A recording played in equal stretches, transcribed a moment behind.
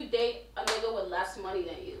less money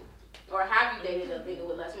than you? Or have you dated a nigga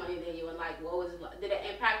with less money than you, and like, what was it like? Did it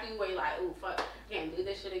impact you where you're like, ooh, fuck, I can't do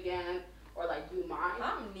this shit again? Or like, do you mind?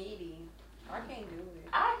 I'm needy. I can't do it.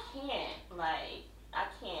 I can't. Like, I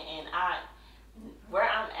can't. And where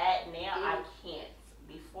I'm at now, I can't.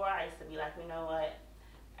 Before I used to be like, you know what?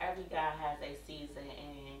 Every guy has a season,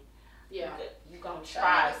 and you gonna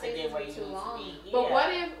try to get where you need to be. Yeah. But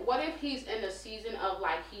what if he's in the season of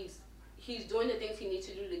like he's doing the things he needs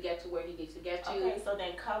to do to get to where he needs to get to? Okay, so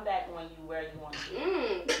then come back when you where you want to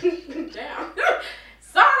be. Damn.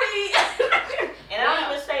 Sorry. And I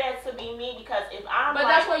don't even say that to be me, because if I'm but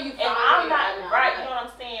that's where you if I'm not right, you know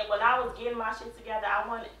what I'm saying? When I was getting my shit together, I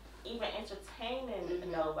wasn't even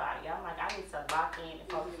entertaining nobody. I'm like, I need to lock in and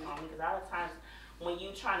focus on me, because a lot of times when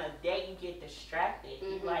you trying to date, you get distracted.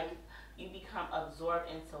 You become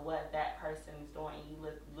absorbed into what that person is doing, and you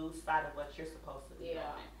lose sight of what you're supposed to be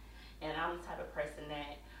doing. And I'm the type of person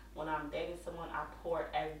that when I'm dating someone, I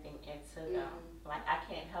pour everything into them. Like, I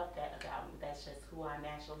can't help that about me. That's just who I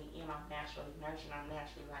naturally am. I'm naturally nurturing. I'm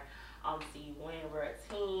naturally like, see, when we're a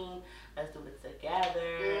team, let's do it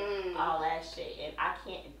together, all that shit. And I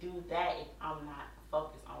can't do that if I'm not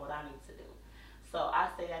focused on what I need to do. So I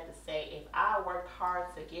say that to say, if I worked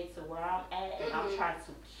hard to get to where I'm at, and I'm trying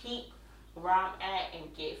to keep where I'm at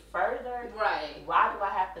and get further, why do I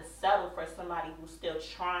have to settle for somebody who's still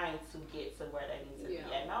trying to get to where they need to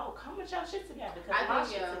be at? No, come with your shit together, because my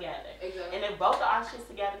shit together. Exactly. And if both of our shit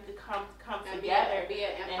together could come and together be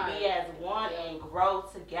as one and grow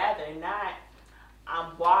together, not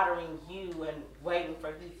I'm watering you and waiting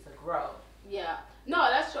for you to grow. Yeah. No,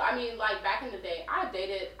 that's true. I mean, like, back in the day, I've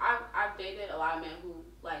dated a lot of men who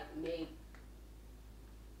like made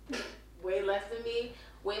way less than me,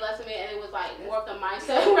 and it was like more of the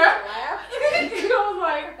mindset where I was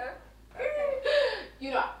like,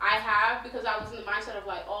 I have, because I was in the mindset of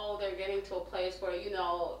like, oh, they're getting to a place where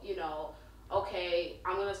okay,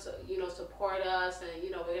 I'm gonna support us, and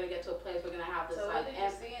we're gonna get to a place we're gonna have this. So like, what did you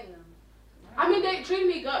see in them? I mean, they treated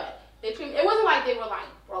me good. It wasn't like they were like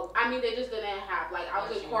broke. I mean, they just didn't have, like, I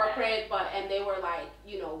was in corporate, and they were like,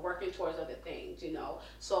 working towards other things,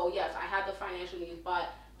 So yes, I had the financial needs, but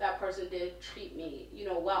that person did treat me,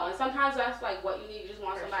 well. And sometimes that's like what you need. You just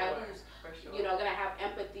want somebody who's, gonna have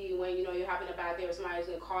empathy when, you're having a bad day, or somebody's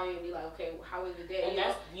gonna call you and be like, okay, how was your day?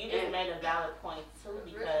 And you just made a valid point too,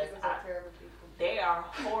 because they are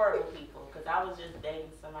horrible people. Because I was just dating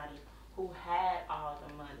somebody who had all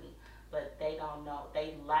the money, but they don't know.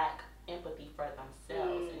 They lack empathy for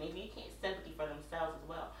themselves, and if you can't sympathy for themselves as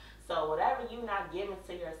well, so whatever you not giving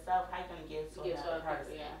to yourself, how you gonna give to another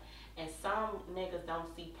person? And some niggas don't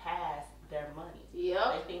see past their money. They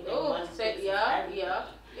think their money fixes everything.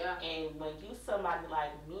 And when you somebody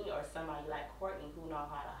like me or somebody like Courtney who know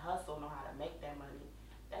how to hustle, know how to make their money,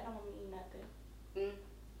 that don't mean nothing.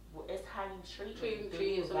 It's how you treat me. Do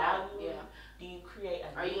you value me? Do you create a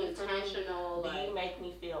need? Are you intentional? Do you make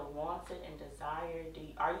me feel wanted and desired?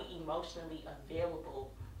 Are you emotionally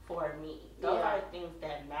available for me? Those are the things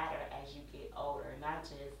that matter as you get older, not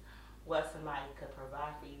just what somebody could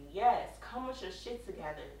provide for you. Yes, come with your shit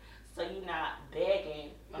together, so you're not begging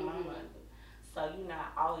for my money, so you're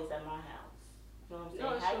not always at my house. You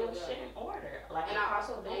know what I'm saying? Have your shit in order. And I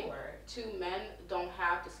also think two men don't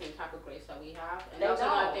have the same type of grace that we have. And they don't.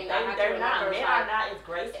 They're not. Men are not as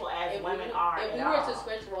graceful as women are. If we were to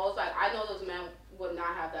switch roles, like, I know those men would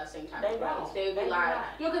not have that same type of grace. They would be like,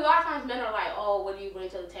 because a lot of times men are like, oh, what do you bring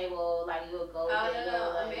to the table? Like, you'll go.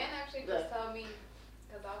 A man actually just told me,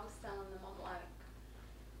 because I was telling them, I'm like,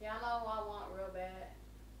 y'all know who I want real bad?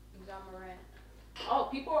 Ja Morant. Oh,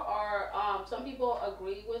 people are. Some people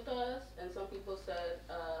agree with us, and some people said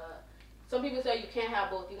you can't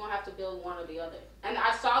have both. You're gonna have to build one or the other. And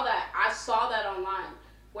I saw that online,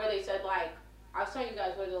 where they said, like, I was telling you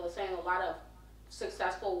guys where they were saying a lot of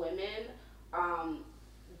successful women,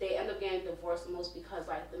 they end up getting divorced the most because,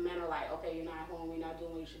 like, the men are like, okay, you're not home, you're not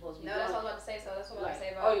doing what you're supposed to be doing. No, that's what I was about to say. So that's what I was about to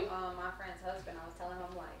say about my friend's husband. I was telling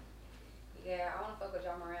him, like, yeah, I want to fuck with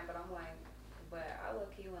Ja Morant, but I'm like, but I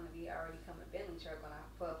look, he want to be already come a Bentley truck when I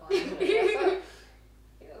pull up on him.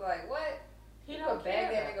 He was like, what? He could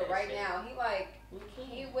bag that nigga right now. He like,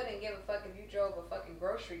 he wouldn't give a fuck if you drove a fucking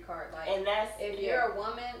grocery cart. Like, and that's, if you're a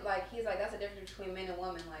woman, like, he's like, that's the difference between men and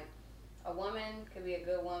women. Like, a woman could be a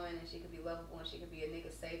good woman and she could be lovable and she could be a nigga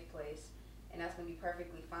safe place, and that's gonna be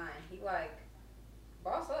perfectly fine. He like,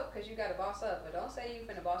 boss up because you gotta boss up, but don't say you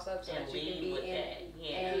finna boss up so that you can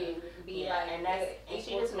be and be like. And that's, and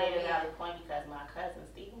she just made a valid point, because my cousin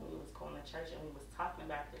Stephen, we was going to church and we was talking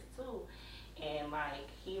about this too, and like,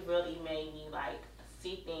 he really made me like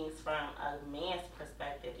see things from a man's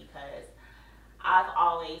perspective, because I've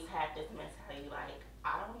always had this mentality like,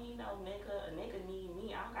 I don't need no nigga. A nigga need me.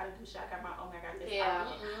 I don't gotta do shit. I got my own. I got this. Yeah.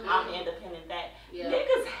 I'm independent. That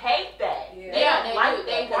niggas hate that. Yeah, they like do.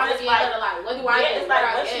 They want to be able to like, what do I do? It's like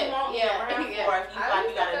what you want me around for if you like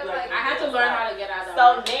you gotta do it. I had to learn how to get out of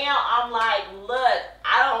it. So now I'm like, look,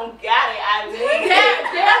 I don't got it. I need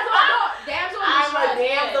damsel I'm a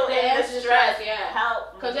damsel in distress. Yeah.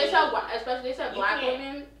 Help. Because they said, especially they said black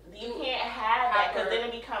women. You can't have that because then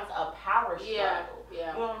it becomes a power struggle.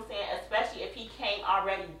 Yeah. You know what I'm saying? Especially if he came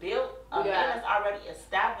already built, a man that's already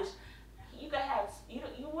established. You could have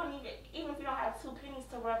you wouldn't even if you don't have two pennies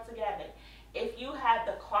to rub together. If you have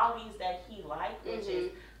the qualities that he liked, which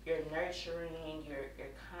is you're nurturing, you're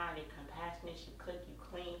kind, you're compassionate, you cook, you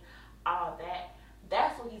clean, all that.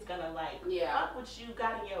 That's what he's gonna like. Yeah. Fuck what you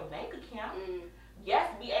got in your bank account.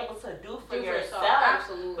 Yes, be able to do for yourself,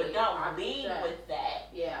 absolutely. but don't lead with that.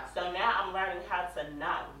 Yeah. So now I'm learning how to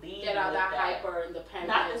not lead Get out with that hyper independence.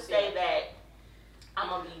 Not to say that I'm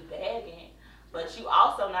gonna be begging, but you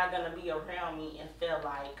also not gonna be around me and feel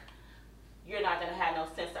like you're not gonna have no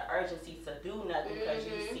sense of urgency to do nothing because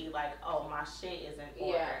you see like, oh, my shit is in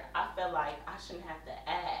order. Yeah. I feel like I shouldn't have to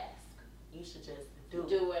ask. You should just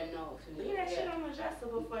do it. No. Leave that shit on the dresser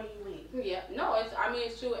before you leave. Yeah. No,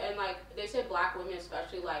 it's true. And like they say, black women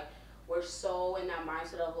especially, like, we're so in that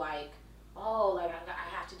mindset of like, oh, like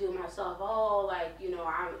I have to do it myself. Oh, like, you know,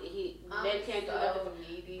 men can't do nothing. I'm so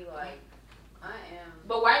needy, like I am.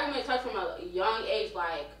 But white women touch from a young age,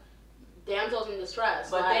 like damsels in distress.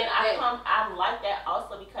 But like, then I'm like that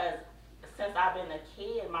also because since I've been a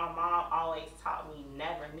kid, my mom always taught me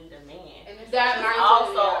never need a man. And she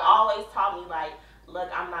also always taught me like, look,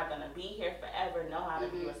 I'm not gonna be here forever. Know how to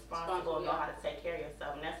be responsible, know how to take care of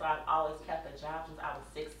yourself, and that's why I've always kept a job since I was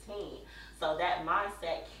 16. So that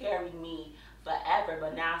mindset carried me forever.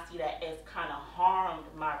 But now I see that it's kind of harmed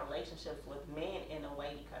my relationships with men in a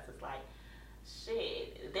way because it's like,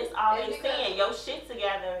 shit, this all they saying, your shit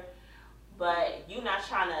together, but you not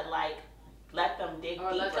trying to like let them dig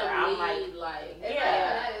or deeper. Let them I'm like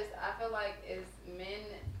that is. I feel like is men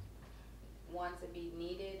want to be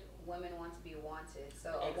needed, women want to be wanted. So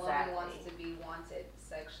a woman wants to be wanted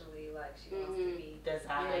sexually, like she wants to be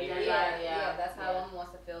desired. Yeah, that's how a woman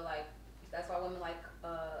wants to feel like. That's why women like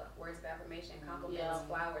words of affirmation, compliments,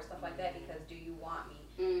 flowers, stuff like that. Because do you want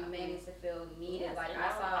me? A man needs to feel needed. Like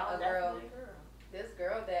I saw a girl, this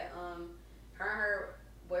girl that her and her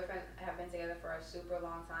boyfriend have been together for a super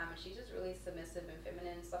long time, and she's just really submissive and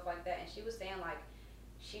feminine and stuff like that. And she was saying like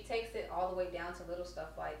she takes it all the way down to little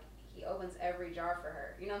stuff like he opens every jar for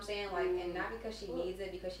her. You know what I'm saying? Like, and not because she needs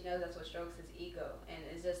it, because she knows that's what strokes his ego. And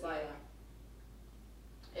it's just like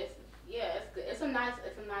it's a nice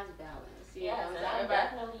balance. Yeah, and I'm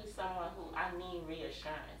definitely someone who I need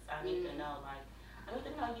reassurance. I need to know like. I need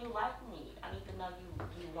to know you like me. I need to know you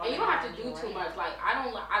want me. And you don't have to do too much. Like I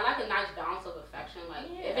like a nice balance of affection. Like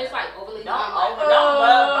if it's like overly don't love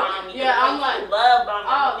bomb me. Yeah, I'm like love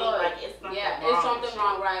bomb me. Like it's something wrong. It's something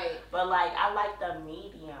wrong, right? But like I like the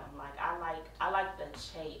medium. Like I like the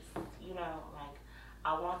chase. You know, like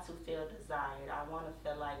I want to feel desired. I want to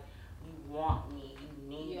feel like you want me. You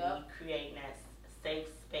need me. Creating that safe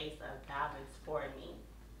space of balance for me.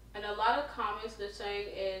 And a lot of comments they're saying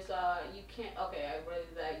is you can't. Okay, I read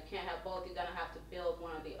that you can't have both. You're gonna have to build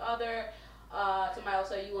one or the other. Somebody else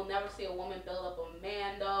said you will never see a woman build up a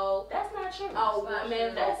man though. That's not true. A woman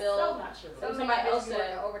will build. So not true. Somebody else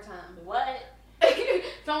said overtime. What?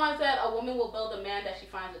 Someone said a woman will build a man that she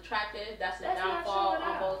finds attractive. That's the downfall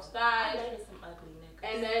on both sides. I dated some ugly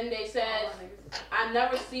niggas. And then they said, I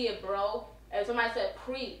never see it, bro. And somebody said,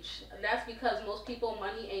 preach. And that's because most people,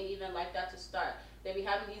 money ain't even like that to start. They be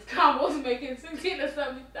having these combos making 60 to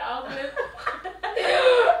 70,000.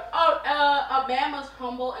 A man must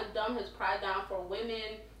humble and dumb his pride down for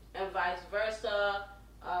women, and vice versa.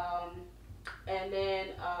 And then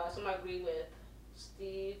somebody agreed with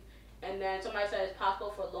Steve. And then somebody said it's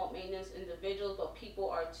possible for low maintenance individuals, but people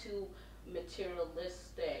are too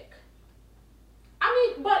materialistic.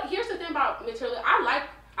 I mean, but here's the thing about material. I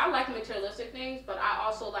like materialistic things, but I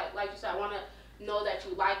also like you said, I want to know that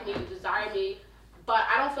you like me, you desire me. But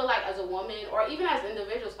I don't feel like as a woman, or even as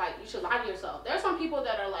individuals, like you should lie to yourself. There are some people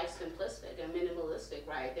that are like simplistic and minimalistic,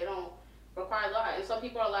 right? They don't require a lot. And some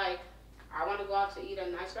people are like, I want to go out to eat at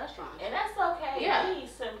a nice restaurant. And that's okay. Yeah. Be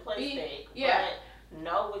simplistic. Yeah. But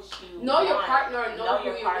know what you know want. Your partner, know who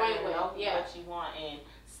your you're partner, going with. know what you want, and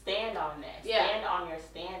stand on that. Yeah. Stand on your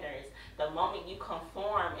standards. The moment you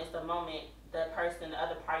conform is the moment the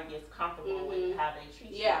other party gets comfortable with how they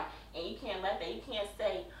treat you. And you can't let that. You can't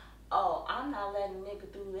say, oh, I'm not letting a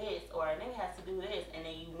nigga do this, or a nigga has to do this, and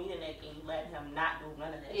then you meet a nigga and you let him not do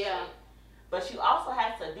none of that shit. But you also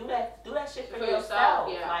have to do that shit for yourself.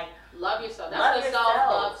 Yeah. Like, love yourself. That's the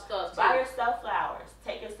self-love stuff too. Buy yourself flowers.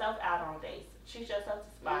 Take yourself out on dates. Treat yourself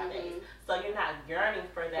to spa days. So you're not yearning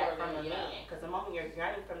for that from a man. Because the moment you're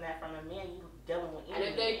yearning from that from a man, you're dealing with anything.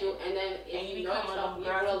 And if they do, and then if you become one of them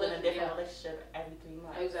girls in a different relationship every 3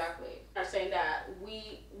 months. Exactly. I'm saying that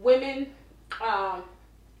women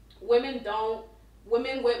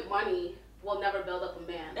with money will never build up a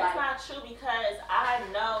man. That's not true, because I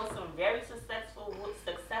know some very successful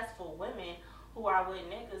women who are with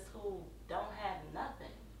niggas who don't have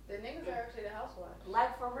nothing. The niggas are actually the housewives.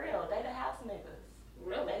 Like, for real, they the house niggas.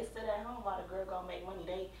 Really? They sit at home while the girl go make money.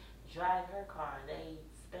 They drive her car. They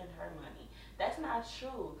spend her money. That's not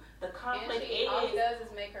true. The conflict is all he does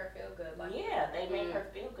is make her feel good. Like, yeah, they make her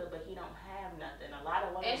feel good, but he don't have nothing. A lot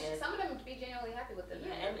of women. And some of them be genuinely happy with them.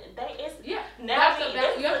 Yeah, and you have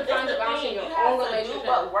to find the balance in your own relationship. Do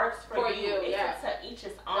what works for you. It's yeah. to each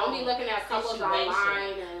his own. Don't be looking at couples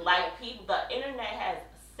online and like people. The internet has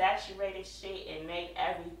saturated shit and made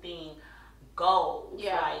everything gold.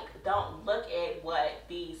 Yeah. Like, don't look at what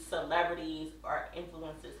these celebrities or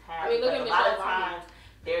influencers have. I mean, look at a lot of times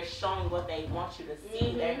they're showing what they want you to see.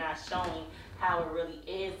 Mm-hmm. They're not showing how it really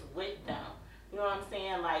is with them. You know what I'm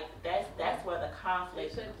saying? Like, that's where the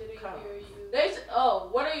conflict comes.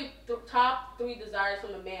 What are your top 3 desires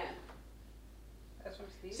from a man? That's from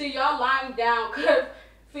Steve. See, y'all lying down because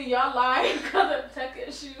of tech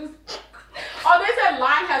issues. Oh, they said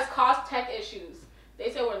lying has caused tech issues.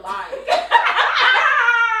 They said we're lying.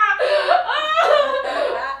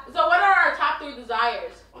 So what are our top 3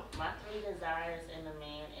 desires? My 3 desires in a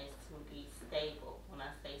man is to be stable. When I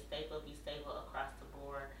say stable, be stable across the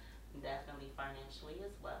board, definitely financially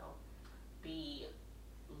as well. Be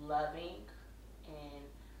loving and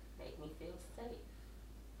make me feel safe.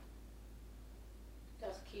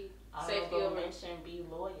 That's key. Honorable mention, be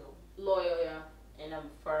loyal. Loyal, yeah. And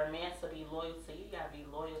for a man to be loyal to you, you gotta be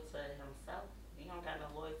loyal to himself. If you don't got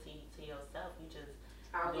no loyalty to yourself, you just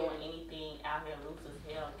doing anything out here loose as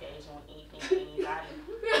hell, engaging with anything, anybody.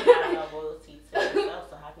 You have no loyalty to yourself,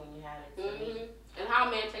 so how can you have it to me? And how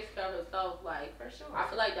a man takes care of himself, like, for sure. I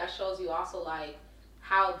feel like that shows you also, like,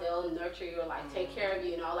 how they'll nurture you or, like, take care of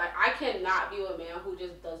you, you know? Like, I cannot be with a man who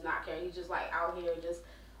just does not care. He's just, like, out here just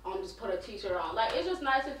put a t-shirt on. Like, it's just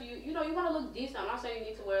nice if you know, you want to look decent. I'm not saying you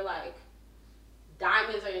need to wear, like,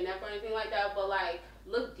 diamonds on your neck or anything like that, but, like,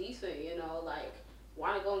 look decent, you know? Like,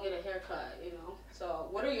 want to go and get a haircut, you know? So,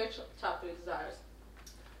 what are your top 3 desires?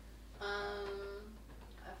 I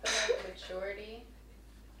feel like maturity.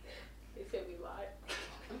 They said we lied.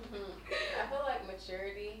 I feel like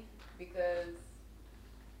maturity because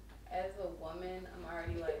as a woman, I'm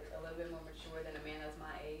already like a little bit more mature than a man that's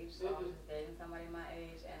my age. So I'm just dating somebody my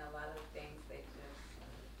age, and a lot of things they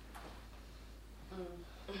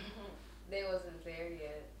they wasn't there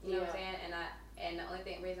yet. You know what I'm saying? And the only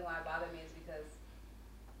reason why it bothered me is because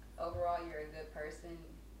overall you're a good person.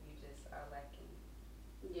 You just are lacking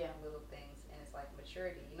little things, and it's like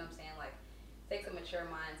maturity. You know what I'm saying? Like, it takes a mature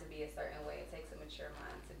mind to be a certain way. It takes a mature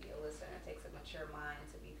mind to be a listener. It takes a mature mind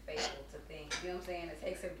to be faithful to things. You know what I'm saying? It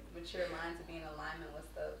takes a mature mind to be in alignment with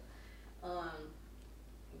stuff.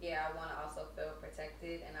 I want to also feel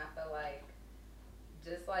protected, and I feel like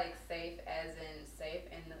just like safe as in safe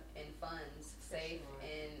in funds, safe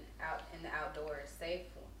in the outdoors, safe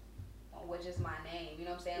which is my name. You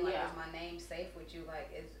know what I'm saying? Like, is my name safe with you?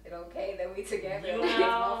 Like, is it okay that we together? You like,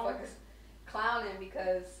 know, motherfuckers clowning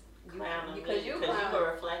because you clown. You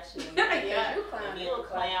a reflection of me. You clown. You a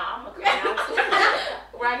clown. I'm a clown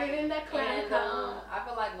too. Right in that clown. And I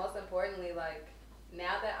feel like most importantly, like,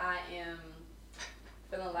 now that I am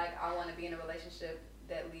feeling like I want to be in a relationship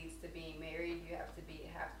that leads to being married, you have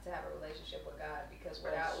to have a relationship with God, because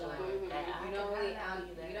without one, you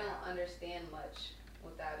don't understand much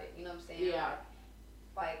without it. You know what I'm saying? Yeah.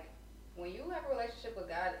 Like, when you have a relationship with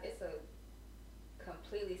God, it's a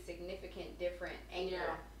completely significant different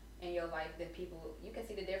anchor in your life than people. You can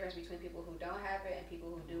see the difference between people who don't have it and people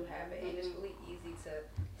who do have it, and it's really easy to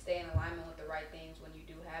stay in alignment with the right things when you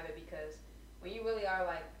do have it, because when you really are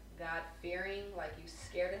like God fearing, like you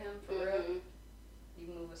scared of Him for real, you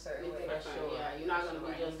move a certain way. For sure. Yeah, you're not gonna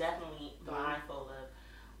be just definitely mindful of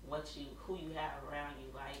who you have around you.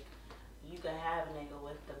 Like, you could have a nigga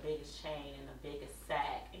with the biggest chain and the biggest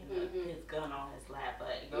sack and his gun on his lap,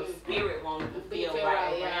 but your spirit won't even feel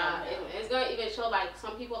right around him. It's gonna even show, like,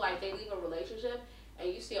 some people, like, they leave a relationship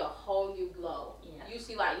and you see a whole new glow. Yeah. You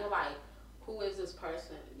see, like, you're like, who is this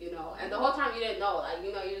person? You know, and the whole time you didn't know, like,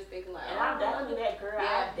 you know, you're just thinking like. And I'm definitely that girl.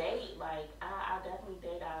 I date, like, I definitely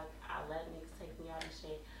date. I let niggas take me out and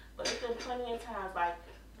shit. But it's been plenty of times, like,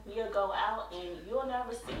 we'll go out and you'll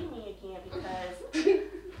never see me again because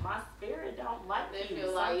my spirit don't like they you.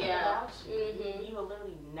 Feel like, about you. You will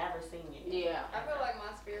literally never see me again. Yeah. I feel like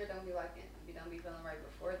my spirit don't be liking. Don't be feeling right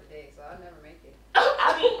before the day, so I'll never make it.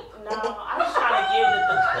 I mean, no, I'm just trying to give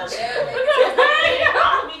the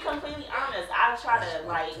I'll be completely honest. I try to,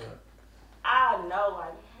 like, I know,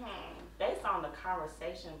 like, based on the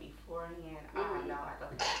conversation beforehand, I don't know, like,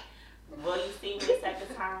 okay, will you see me the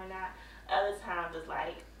second time or not? Other times it's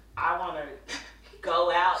like, I want to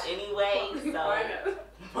go out anyway, so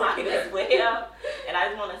might as well. And I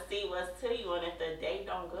just want to see what's to you. And if the date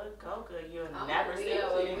don't go good, you'll never see it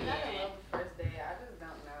again. First day, I just don't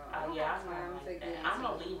know. I'm not like that. I'm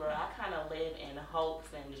a Libra. I kind of live in hopes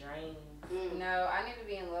and dreams. No, I need to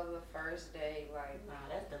be in love the first day. Like, nah,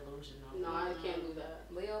 that's delusional. No, I can't do that.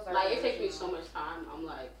 Leos are like, delusional. it takes me so much time. I'm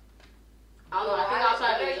like, I don't know. I think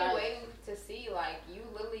outside of what are you waiting to see? Like, you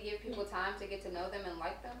literally give people time to get to know them and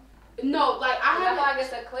like them? No, like, I feel like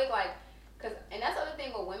it's a click, like, and that's the other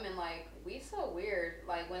thing with women, like, we so weird,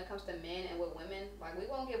 like, when it comes to men and with women, like, we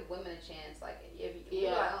won't give women a chance, like, if you're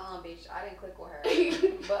like, bitch, I didn't click with her,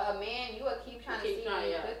 but a man, you will keep trying to see if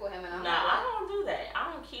you click with him, and I'm I don't do that. I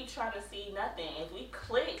don't keep trying to see nothing. If we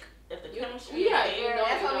click, if the chemistry is there,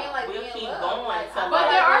 that's what I mean, like, we'll keep love. going. Like, but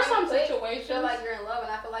there are some situations. You feel like you're in love,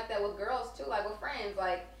 and I feel like that with girls, too, like, with friends,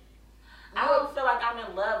 like, I don't feel like I'm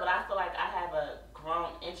in love, but I feel like I have a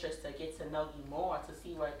grown interest to get to know you more, to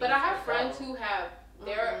see where. But I have friends who have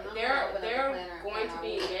they're going to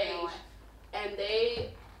be engaged, and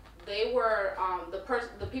they were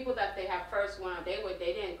the people that they have first went on a date with,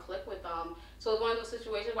 they didn't click with them. So it's one of those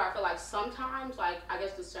situations where I feel like sometimes, like, I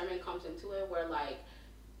guess discernment comes into it, where like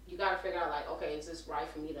you got to figure out, like, okay, is this right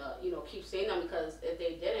for me to keep seeing them? Because if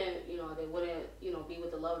they didn't, they wouldn't be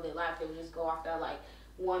with the love of their life. They would just go off that like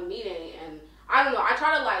one meeting, and I don't know. I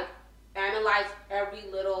try to like analyze every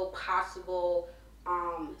little possible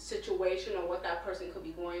situation or what that person could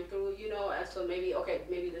be going through, and so maybe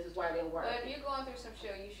this is why they didn't work. But if you're going through some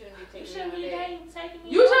shit, you shouldn't be taking taking me.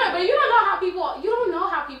 You shouldn't, but you don't know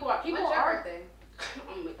how people are. People What's your are. birthday?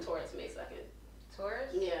 I'm Taurus, May 2nd.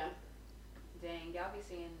 Taurus? Yeah. Dang, y'all be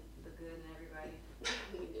seeing the good in everybody.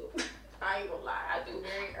 We do. I ain't gonna lie, I do.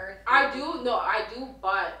 Very earthy. I do,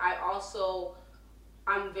 but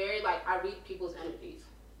I'm very, like, I read people's energies.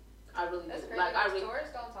 I really That's do. Crazy. Like, Taurus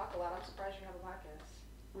don't talk a lot. I'm surprised you have a podcast.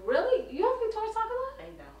 Really? You don't think Taurus talk a lot?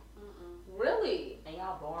 They don't. Really? And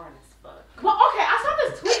y'all boring as fuck. Well, okay, I saw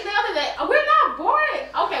this tweet the other day. We're not boring.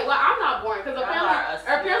 Okay, well, I'm not boring because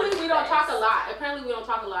apparently we don't talk a lot. Apparently we don't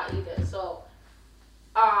talk a lot either. So,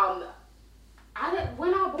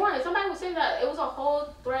 we're not boring. Somebody was saying that. It was a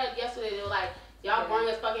whole thread yesterday. They were like, y'all boring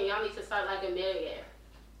as fucking. Y'all need to start like a millionaire.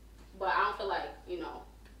 But I don't feel like,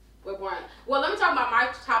 we're boring. Well, let me talk about my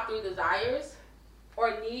top 3 desires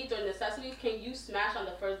or needs or necessities. Can you smash on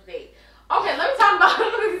the first date? Okay, let me talk about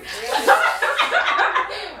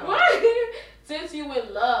what? Since you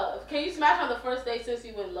in love. Can you smash on the first date since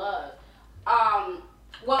you in love?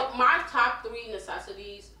 Well, my top 3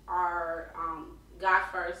 necessities are God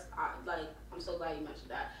first. I'm so glad you mentioned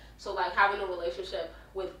that. So, like, having a relationship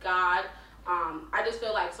with God. I just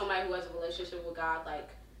feel like somebody who has a relationship with God, like,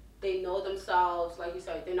 they know themselves, like you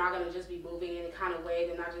said, they're not going to just be moving any kind of way.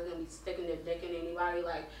 They're not just going to be sticking their dick in anybody.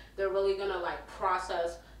 Like, they're really going to, like,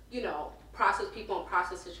 process people and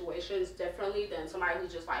process situations differently than somebody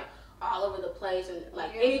who's just, like, all over the place and,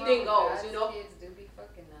 like, anything goes, Kids do be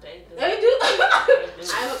fucking them. They do. They do.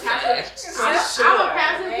 I'm a passive. I'm a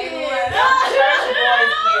passive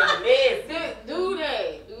kid. Do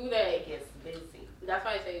they? It gets busy. That's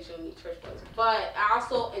why I say you shouldn't meet church boys. But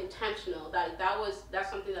also intentional. That's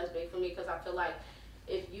something that's big for me, because I feel like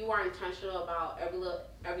if you are intentional about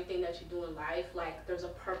everything that you do in life, like, there's a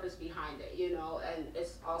purpose behind it, and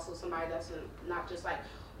it's also somebody that's not just like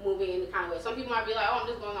moving any kind of way. Some people might be like, oh, I'm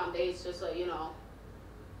just going on dates just so,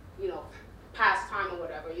 pass time or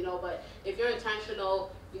whatever, but if you're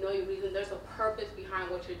intentional, your reason, there's a purpose behind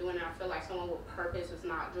what you're doing, and I feel like someone with purpose is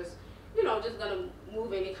not just, just gonna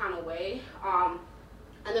move any kind of way.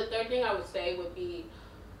 And the third thing I would say would be,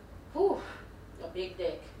 a big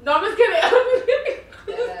dick. No, I'm just kidding. I'm just kidding.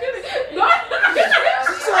 No.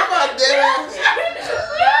 Somebody did.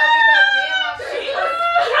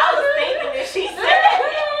 I was thinking that she said.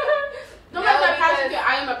 No, I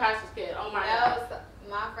am a passive kid. Oh my God.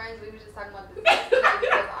 My friends, we were just talking about this because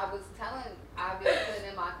I've been putting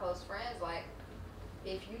in my close friends, like,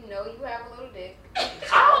 if you know you have a little dick. I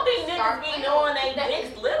don't think niggas be knowing they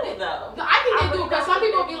dick's little though. I think they do, because some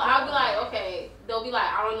people I'll be like, okay, they'll be like,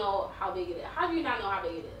 I don't know how big it is. How do you not know how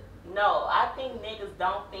big it is? No, I think niggas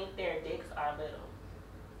don't think their dicks are little.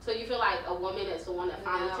 So you feel like a woman is the one that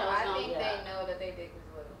finally tells them? I think they know that they dick is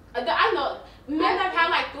little. I know men that have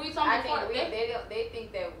like threesomes before. They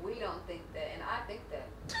think that we don't think that, and I think that.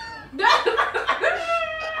 I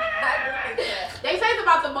do think that. They say it's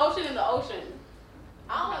about the motion in the ocean.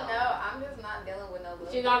 I don't know. I'm just not dealing with no.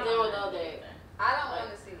 She's not dealing with no dick. I don't want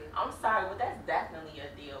to see it. I'm sorry, but that's definitely a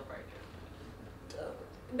deal breaker.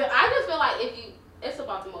 I just feel like it's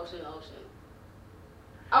about the motion in the ocean.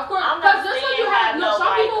 Of course, I'm not just saying you have no, some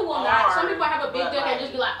like, people will not. Some people have a big but, dick like, and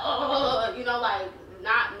just be like, oh, you know, like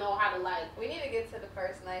not know how to like. We need to get to the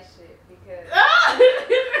first night shit because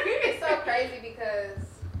it's so crazy because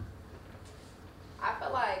I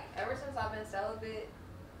feel like ever since I've been celibate,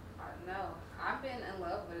 I don't know, I've been in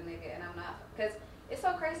love with a nigga and I'm not, because it's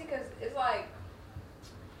so crazy because it's like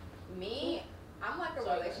me, I'm like a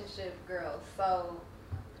relationship girl, so,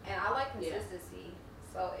 and I like consistency.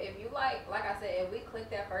 So if you like I said, if we click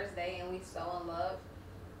that first day and we so in love,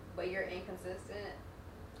 but you're inconsistent,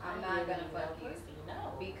 I'm not gonna fuck you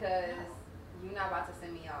because you're not about to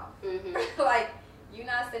send me off. Mm-hmm. Like you're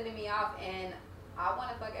not sending me off, and I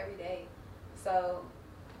want to fuck every day. So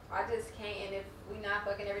I just can't. And if we not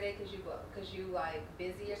fucking every day because you like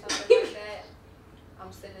busy or something like that,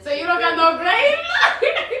 I'm sending. So you don't got no grade?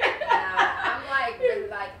 Nah, I'm like really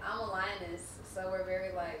like I'm a lioness, so we're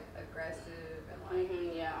very like aggressive and like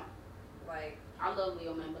yeah. Like I love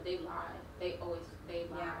Leo men, but they lie. They lie.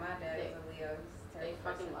 Yeah, my dad is a Leo. They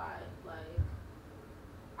fucking lie. Like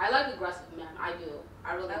I like aggressive men. I do.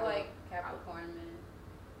 I really do. I like Capricorn men.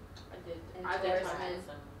 I did. And I Taurus did. men.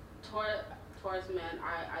 Taurus men.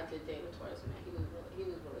 I did date a Taurus man. He was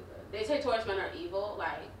really good. They say Taurus men are evil.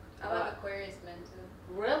 Like I like Aquarius men too.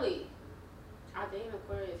 Really? I dated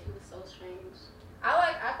Aquarius. He was so strange.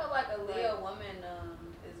 I feel like a Leo woman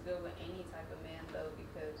is good with any type of man though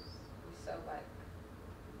because he's so like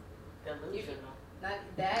delusional. Not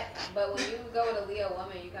that, but when you go with a Leo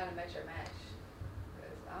woman, you gotta match your match.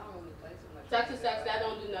 Cause I don't really play too much. Sex is sex. That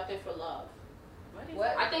don't do nothing for love.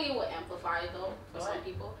 What? I think it would amplify it though for some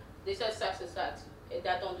people. They said sex is sex.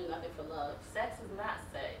 That don't do nothing for love. Sex is not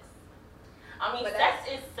sex. I mean, but sex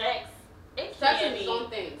is sex. Sex is its own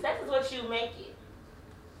thing. Sex is what you make it.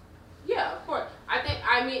 Yeah, of course.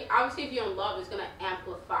 I mean, obviously, if you're in love, it's gonna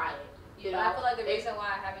amplify it. You know. But I feel like the reason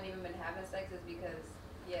why I haven't even been having sex is because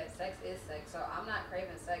sex is sex. So I'm not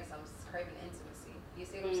craving sex. I'm craving intimacy. You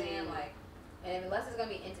see what I'm saying? Like, and unless it's gonna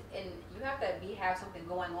be and you have to have something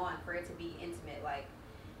going on for it to be intimate. Like,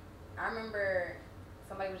 I remember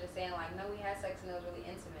somebody was just saying like, no, we had sex and it was really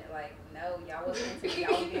intimate. Like, no, y'all wasn't intimate.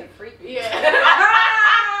 Y'all was being freaky. Yeah.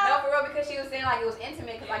 No, for real, because she was saying like it was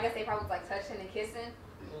intimate because I guess they probably was like touching and kissing.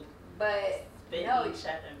 But no, y'all was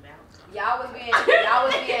being freaky.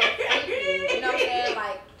 You know what I'm saying?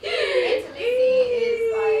 Like intimacy is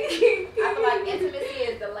like I feel like intimacy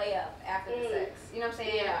is the layup after the sex. You know what I'm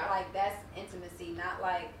saying? Yeah. Like that's intimacy, not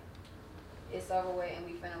like it's over with and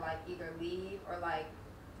we finna like either leave or like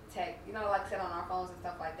text. You know, like sit on our phones and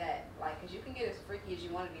stuff like that. Like, cause you can get as freaky as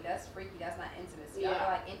you want to be. That's freaky. That's not intimacy. Yeah. I feel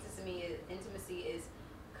like intimacy is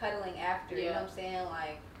cuddling after. You know what I'm saying?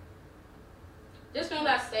 Like. Just feel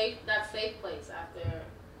that safe place after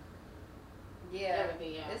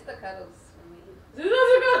everything, It's the cuddles for me.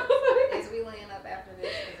 Is we laying up after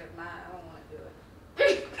this? Because if not, I don't want to do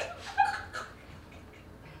it.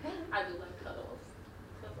 I do like cuddles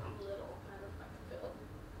because I'm little. I don't like to feel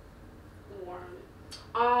warm.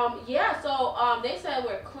 So they said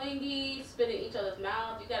we're clingy, spit in each other's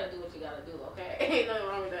mouths. You gotta do what you gotta do, okay? Ain't nothing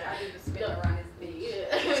wrong with that. I do the spit around his bitch.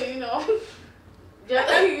 Yeah, you know. So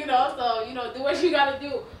do what you gotta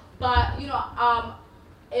do. But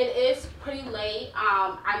it is pretty late.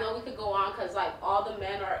 I know we could go on because like all the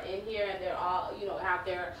men are in here and they're all have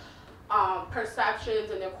their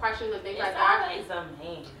perceptions and their questions and things like that. It's always a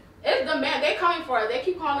man. It's the man. They coming for us. They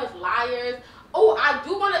keep calling us liars. Oh, I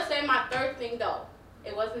do want to say my third thing though.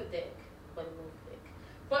 It wasn't dick, but it was dick.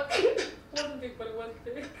 But it wasn't dick, but it was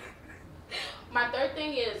dick. My third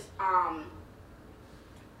thing is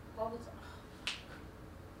what was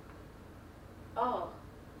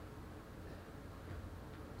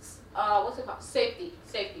what's it called? Safety.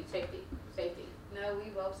 No, we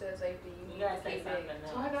both said safety. You gotta say something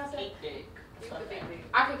else. So I gotta say keep dick.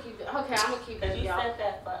 I can keep it. Okay, I'm gonna keep it. Because you said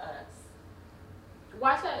that for us.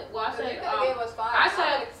 Well, I said. You gave us 5.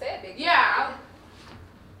 I said big. Yeah.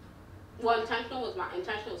 Intentional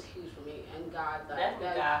was huge for me, and God.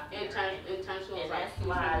 Intentional was like huge. And that's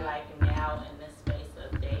why, like now in this space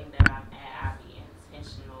of dating that I'm at, I be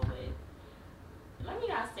intentional with. Let me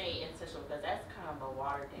not say intentional because that's kind of a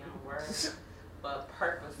watered down word. but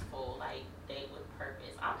purposeful, like date with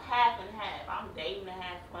purpose. I'm half and half. I'm dating to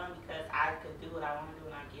have fun because I could do what I want to do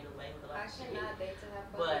and I get away with a lot of shit. I cannot date to have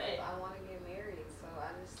fun But because I want to get married. So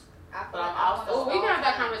I feel but like I'm also. we can have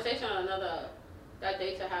that conversation on that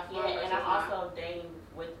date to have fun. Yeah, and I'm also dating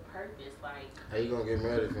with purpose. Like, how you gonna get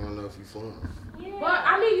married if you don't know if you fun? Yeah. But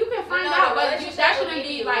I mean, you can find out, but that shouldn't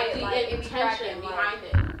be like the intention behind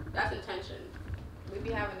it. That's intention. We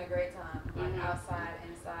be having a great time, like outside,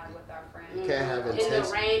 inside with our friends. You can't have intention. In the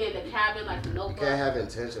rain, in the cabin, like the notebook. You can't have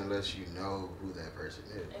intention unless you know who that person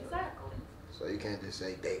is. Exactly. So you can't just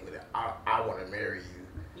say date with it. I want to marry you.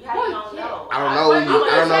 Yeah, you don't know. I don't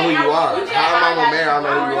know who you are. How am I gonna marry? I don't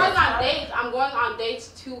know who you are. I'm going on dates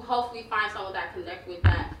to hopefully find someone that connect with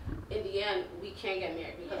that. In the end, we can't get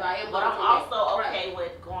married because I am. But I'm also okay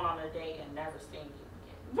with going on a date and never seeing you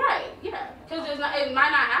again. Right. Yeah. Because it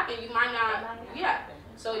might not happen. You might not. Yeah.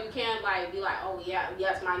 So you can't like be like, oh yeah,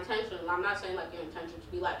 yes, my intention. I'm not saying like your intention to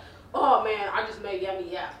be like, oh man, I just made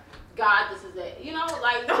yummy. Yeah. God, this is it. You know,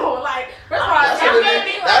 like no, like first of all, that's what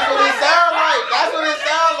it sounds like. That's what it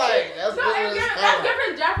sounds like. That's that's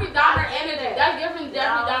different Jeffrey Dahmer energy. That's different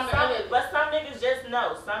Jeffrey Dahmer energy. But some niggas just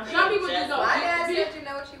know. Some people just know. My dad said you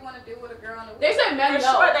know what you want to do with a girl on the weekend. They said men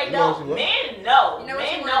know. Sure they know. Men know.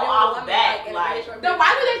 Men know off bat. Like, then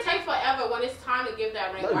why do they take forever when it's time to give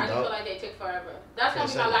that ring? Why do you feel like they take forever? That's gonna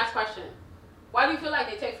be my last question. Why do you feel like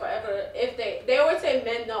they take forever? If they always say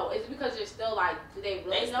men know, is it because they're still like, do they really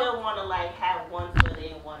know? They still want to like have one foot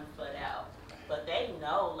in, one foot out, but they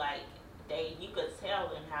know like you could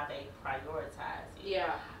tell in how they prioritize it.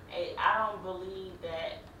 Yeah. I don't believe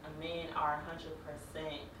that men are 100%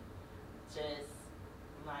 just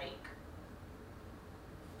like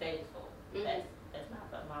faithful. Mm-hmm. That's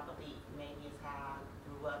not my belief. Maybe it's how I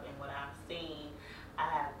grew up and what I've seen. I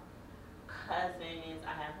have cousins,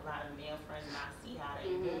 I have a lot of male friends, and I see how they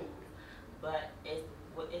move. But it's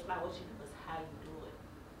not what you do, it's how you do it.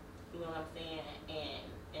 You know what I'm saying?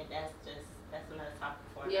 And that's another topic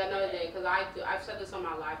for another day. Because I've said this on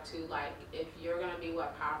my life too. Like, if you're gonna be with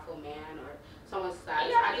a powerful man or someone's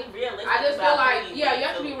status, I just feel like you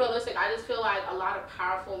have to be realistic. I just feel like a lot of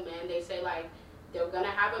powerful men, they say like they're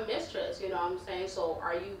gonna have a mistress. You know what I'm saying? So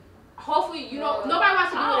are you? Hopefully, you know, nobody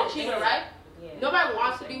wants to be with a cheater, right? Yeah. Nobody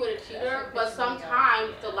wants to be with a cheater, but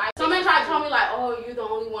sometimes someone try to tell me like, oh, you're the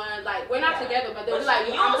only one. Like, we're not together, but they'll be like,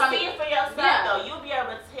 you'll see it for yourself though. You'll be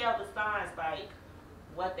able to tell the signs like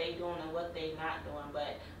what they doing and what they not doing,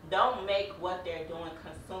 but don't make what they're doing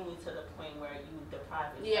consume you to the point where you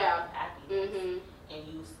deprive yourself of happiness and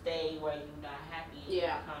you stay where you're not happy and you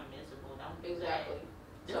become miserable. Don't do that.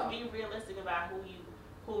 Just be realistic about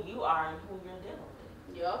who you are and who you're dealing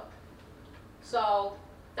with. Yep. So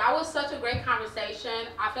that was such a great conversation.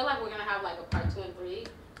 I feel like we're gonna have like a part 2 and 3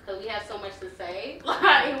 because we have so much to say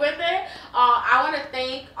like with it. I want to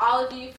thank all of you